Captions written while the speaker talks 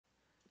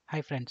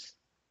Hi friends,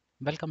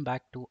 welcome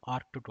back to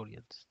ARC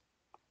Tutorials.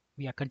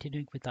 We are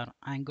continuing with our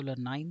Angular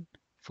 9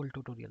 full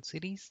tutorial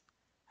series,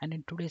 and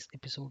in today's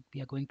episode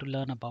we are going to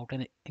learn about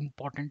an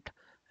important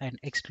and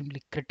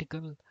extremely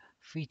critical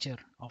feature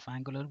of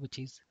Angular, which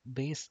is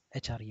base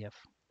HREF.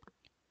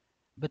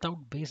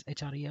 Without base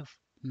HREF,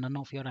 none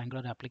of your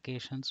Angular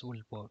applications will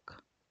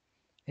work.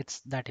 It's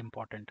that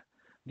important.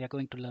 We are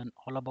going to learn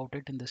all about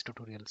it in this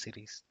tutorial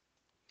series.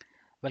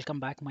 Welcome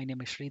back. My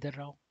name is Sridhar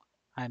Rao.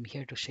 I am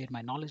here to share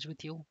my knowledge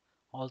with you,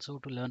 also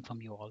to learn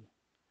from you all.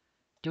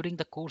 During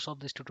the course of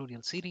this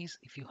tutorial series,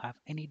 if you have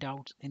any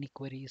doubts, any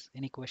queries,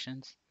 any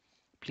questions,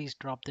 please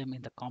drop them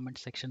in the comment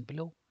section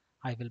below.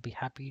 I will be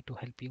happy to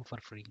help you for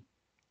free.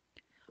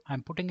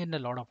 I'm putting in a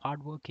lot of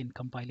hard work in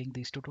compiling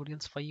these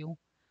tutorials for you,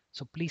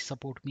 so please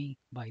support me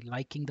by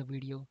liking the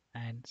video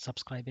and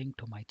subscribing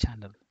to my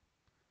channel.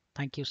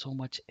 Thank you so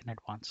much in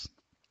advance.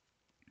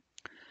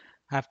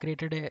 I've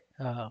created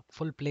a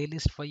full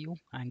playlist for you,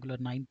 Angular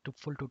 9 to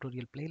full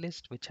tutorial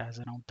playlist, which has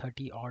around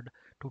 30 odd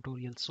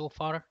tutorials so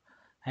far,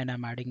 and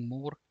I'm adding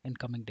more in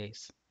coming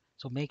days.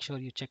 So make sure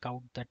you check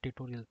out that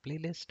tutorial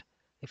playlist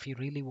if you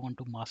really want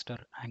to master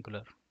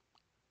Angular.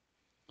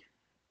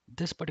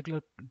 This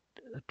particular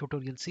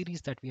tutorial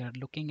series that we are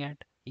looking at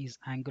is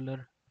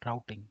Angular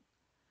routing.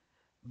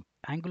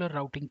 Angular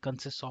routing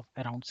consists of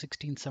around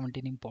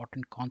 16-17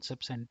 important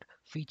concepts and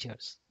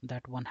features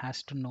that one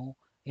has to know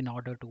in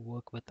order to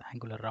work with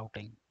Angular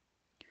routing.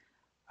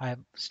 I have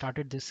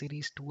started this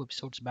series 2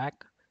 episodes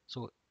back,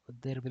 so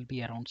there will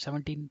be around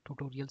 17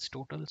 tutorials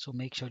total. So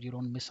make sure you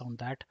don't miss on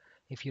that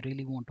if you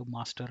really want to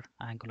master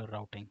Angular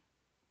routing.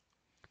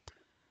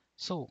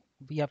 So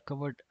we have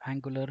covered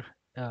Angular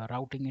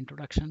routing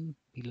introduction.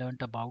 We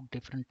learned about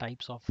different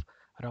types of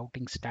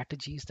routing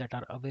strategies that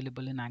are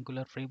available in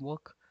Angular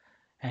framework.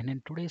 And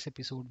in today's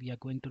episode, we are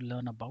going to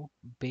learn about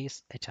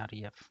base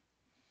HREF.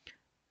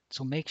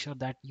 So make sure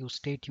that you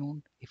stay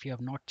tuned. If you have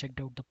not checked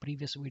out the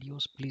previous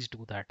videos, please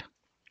do that.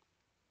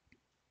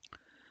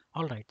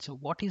 All right, so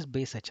what is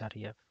base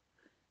HREF?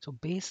 So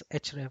base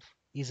href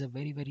is a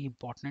very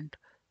important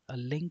a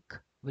link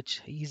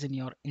which is in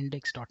your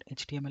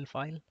index.html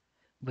file,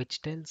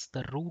 which tells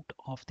the root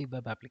of the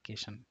web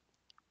application.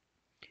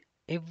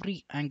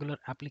 Every Angular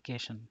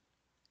application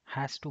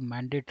has to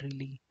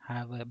mandatorily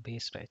have a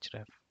base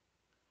href.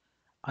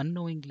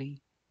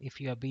 Unknowingly,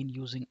 if you have been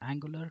using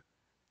Angular,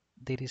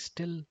 there is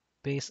still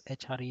base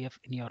href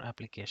in your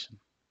application.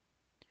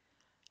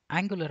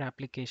 Angular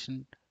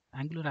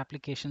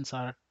applications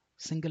are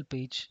single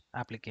page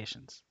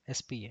applications,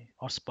 SPA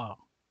or SPA,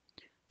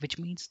 which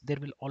means there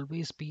will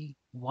always be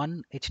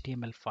one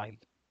HTML file,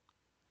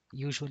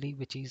 usually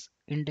which is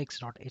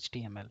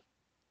index.html.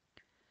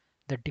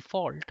 The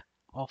default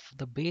of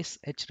the base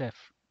href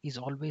is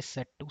always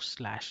set to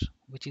slash,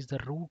 which is the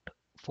root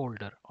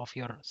folder of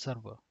your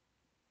server.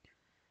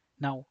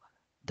 Now,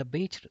 the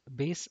base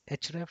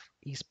href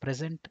is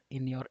present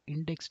in your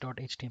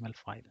index.html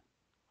file,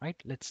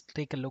 right? Let's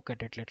take a look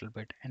at it a little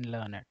bit and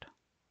learn it.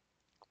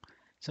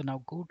 So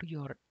now go to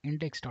your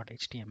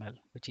index.html,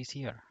 which is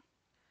here.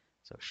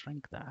 So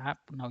shrink the app.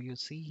 Now you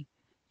see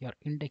your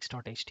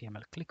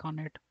index.html. Click on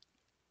it.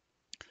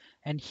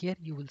 And here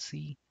you will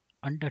see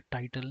under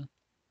title,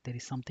 there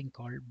is something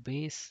called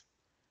base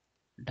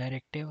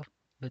directive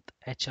with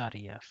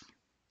href.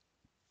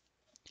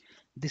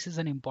 This is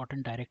an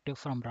important directive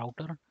from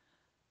router,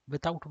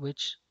 without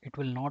which it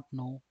will not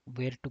know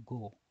where to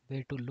go,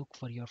 where to look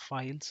for your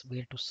files,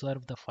 where to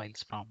serve the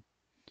files from.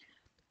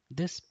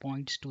 This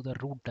points to the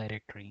root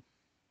directory.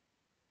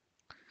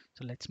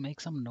 So let's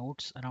make some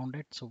notes around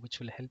it, so which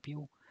will help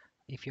you.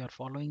 If you are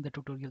following the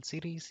tutorial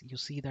series, you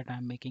see that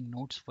I'm making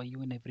notes for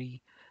you in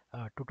every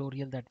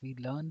tutorial that we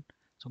learn.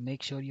 So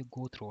make sure you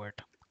go through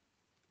it.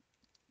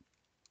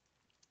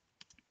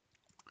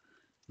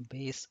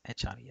 Base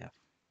HREF.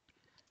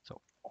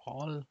 So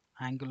all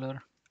Angular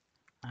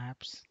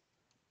apps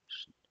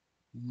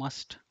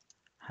must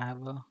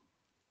have a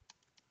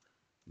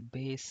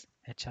base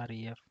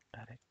href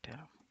directive.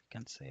 You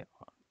can say,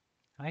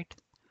 right?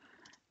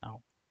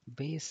 Now,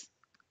 base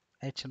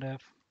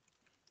href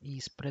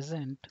is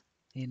present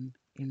in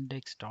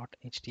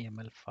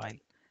index.html file,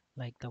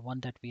 like the one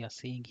that we are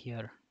seeing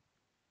here.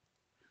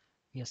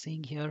 We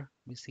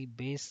see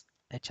base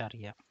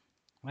href,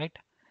 right?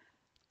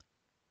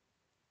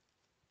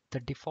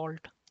 The default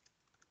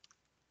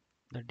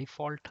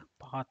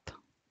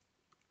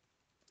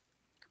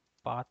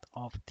path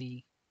of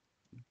the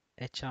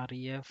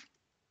href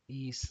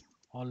is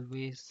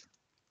always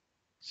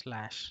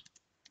slash,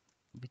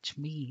 which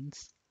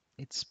means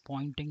it's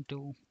pointing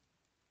to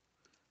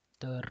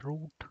the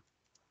root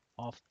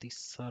of the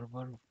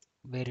server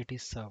where it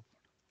is served.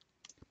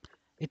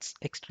 It's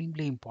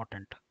extremely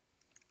important.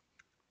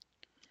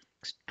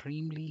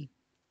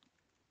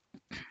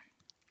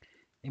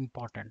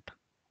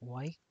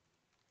 Why?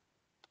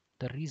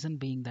 The reason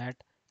being that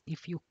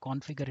if you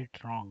configure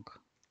it wrong,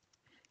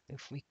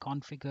 if we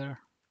configure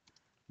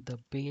the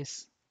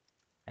base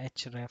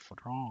href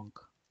wrong,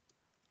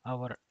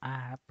 our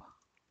app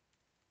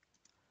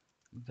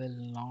will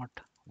not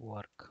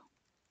work.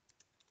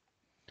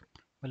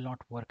 will not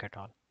work at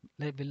all.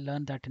 We'll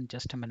learn that in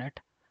just a minute.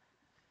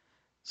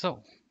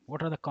 So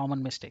what are the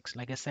common mistakes?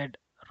 Like I said,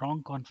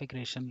 wrong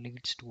configuration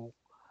leads to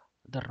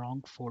the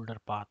wrong folder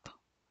path,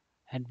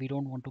 and we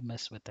don't want to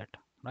mess with it,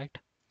 right?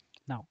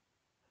 Now,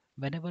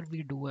 whenever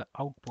we do a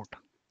output,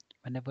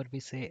 whenever we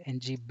say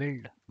ng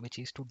build, which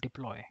is to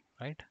deploy,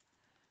 right?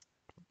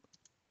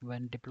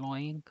 When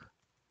deploying,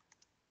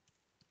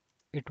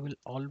 it will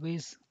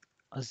always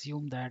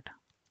assume that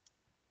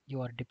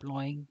you are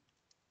deploying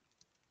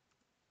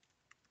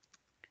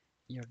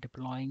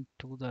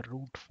to the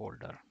root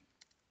folder.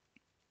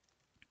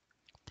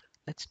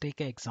 Let's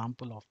take an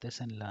example of this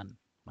and learn,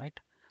 right?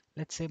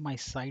 Let's say my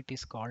site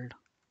is called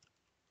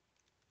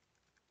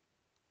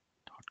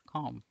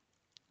 .com,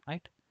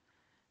 right?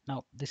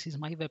 Now this is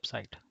my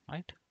website,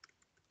 right?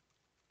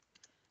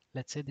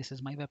 Let's say this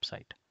is my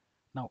website.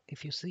 Now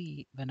if you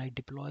see, when I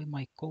deploy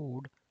my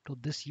code to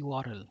this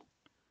URL,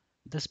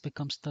 this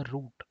becomes the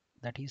root,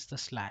 that is the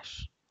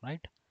slash,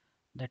 right?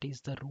 That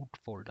is the root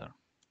folder.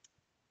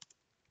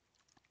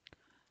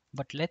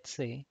 But let's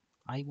say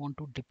I want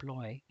to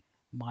deploy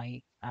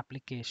my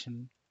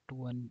application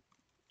to an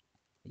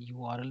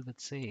URL which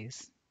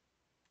says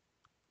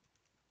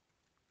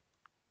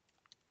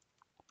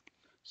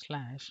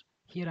slash,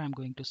 here I'm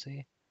going to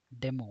say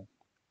demo,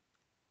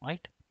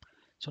 right?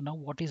 So now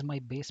what is my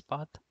base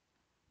path?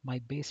 My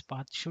base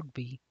path should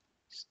be,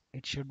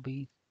 it should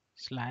be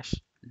slash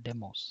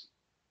demos,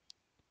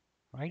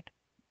 right?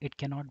 It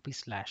cannot be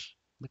slash,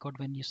 because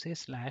when you say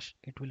slash,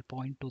 it will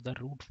point to the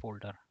root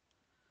folder.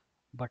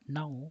 But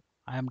now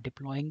I am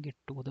deploying it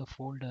to the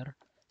folder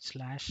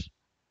slash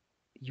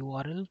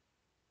URL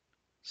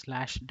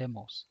slash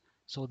demos.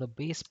 So the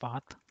base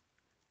path,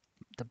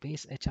 the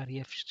base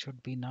href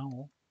should be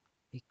now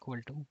equal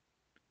to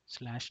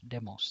slash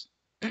demos.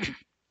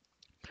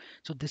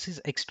 So this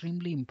is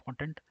extremely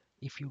important.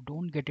 If you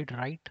don't get it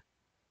right,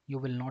 you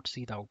will not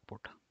see the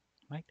output,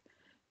 right?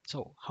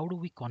 So how do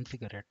we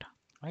configure it,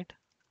 right?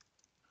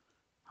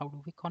 How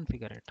do we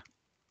configure it?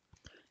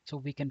 So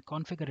we can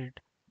configure it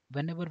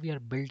whenever we are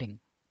building,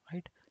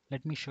 right?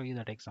 Let me show you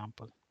that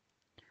example.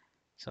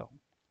 So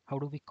how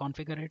do we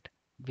configure it?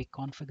 We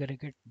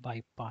configure it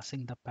by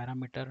passing the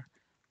parameter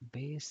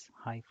base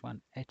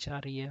hyphen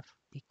href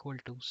equal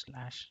to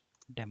slash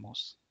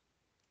demos.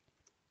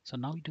 So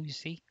now do you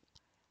see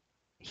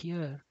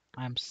here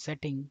I'm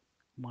setting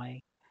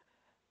my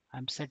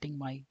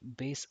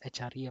base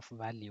href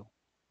value.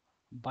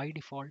 By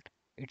default,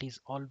 it is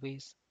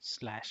always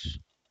slash,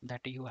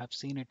 that you have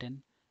seen it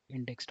in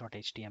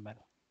index.html.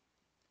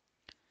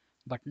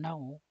 But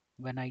now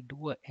when I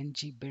do a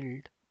ng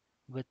build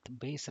with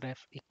base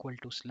ref equal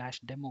to slash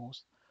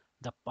demos,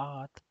 the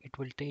path it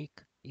will take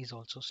is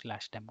also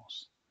slash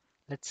demos.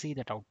 Let's see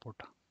that output.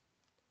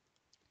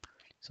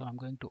 So I'm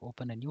going to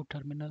open a new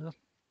terminal,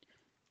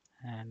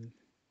 and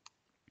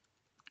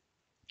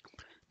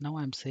now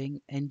I'm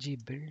saying ng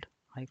build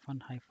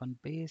hyphen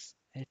base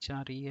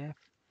href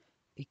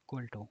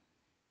equal to,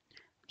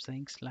 I'm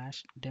saying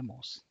slash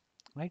demos,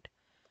 right?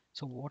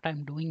 So what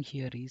I'm doing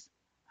here is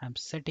I'm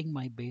setting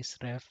my base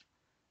ref,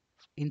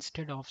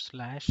 instead of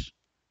slash,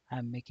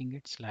 I'm making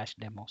it slash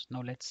demos.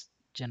 Now let's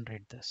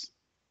generate this.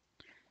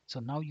 So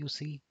now you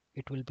see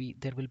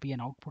there will be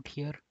an output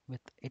here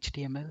with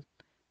HTML,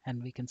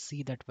 and we can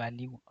see that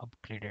value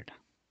upgraded.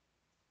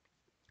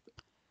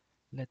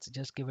 Let's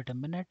just give it a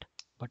minute.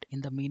 But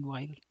in the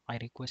meanwhile, I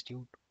request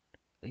you,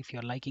 if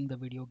you're liking the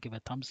video, give a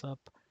thumbs up,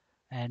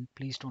 and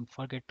please don't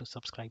forget to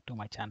subscribe to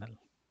my channel.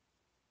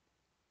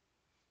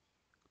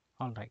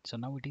 Alright, so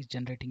now it is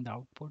generating the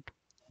output.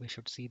 We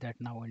should see that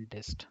now in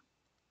dist.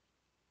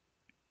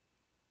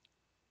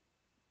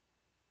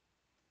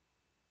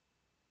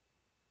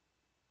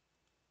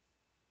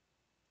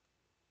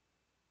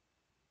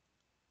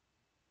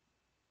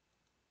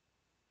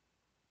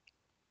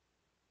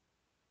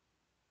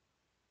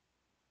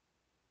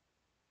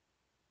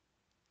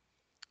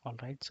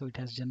 Alright, so it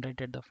has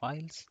generated the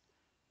files.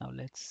 Now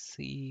let's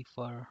see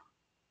for,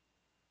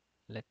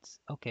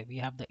 okay, we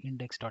have the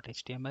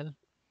index.html.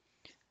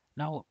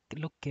 Now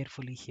look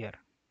carefully here,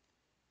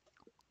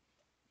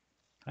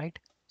 right?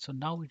 So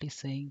now it is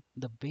saying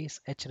the base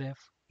href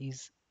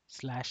is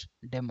slash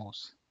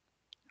demos,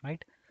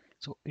 right?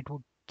 So it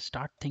would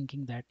start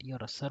thinking that your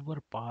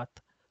server path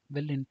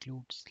will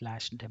include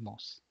slash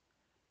demos.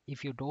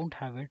 If you don't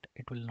have it,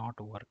 it will not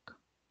work.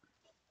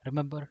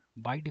 Remember,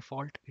 by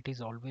default, it is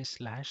always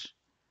slash,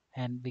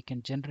 and we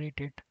can generate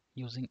it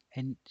using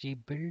ng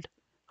build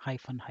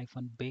hyphen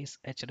base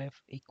href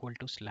equal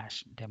to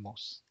slash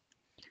demos.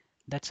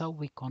 That's how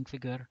we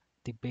configure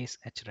the base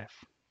href.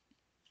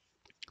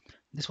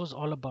 This was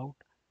all about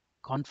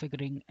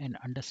configuring and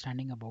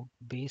understanding about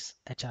base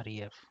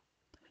HREF,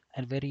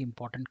 a very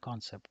important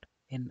concept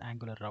in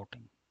Angular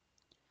routing.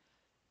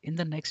 In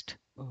the next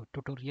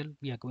tutorial,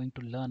 we are going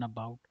to learn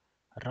about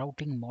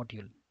routing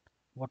module.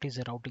 What is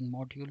a routing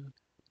module?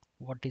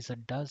 What is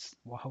it does?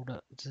 How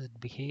does it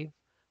behave?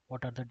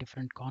 What are the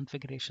different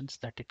configurations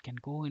that it can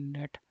go in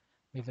it?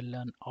 We will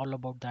learn all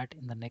about that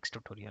in the next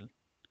tutorial.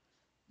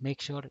 Make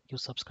sure you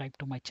subscribe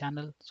to my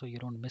channel so you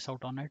don't miss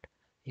out on it.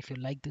 If you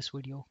like this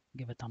video,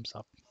 give a thumbs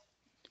up.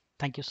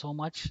 Thank you so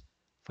much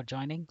for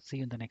joining. See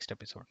you in the next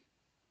episode.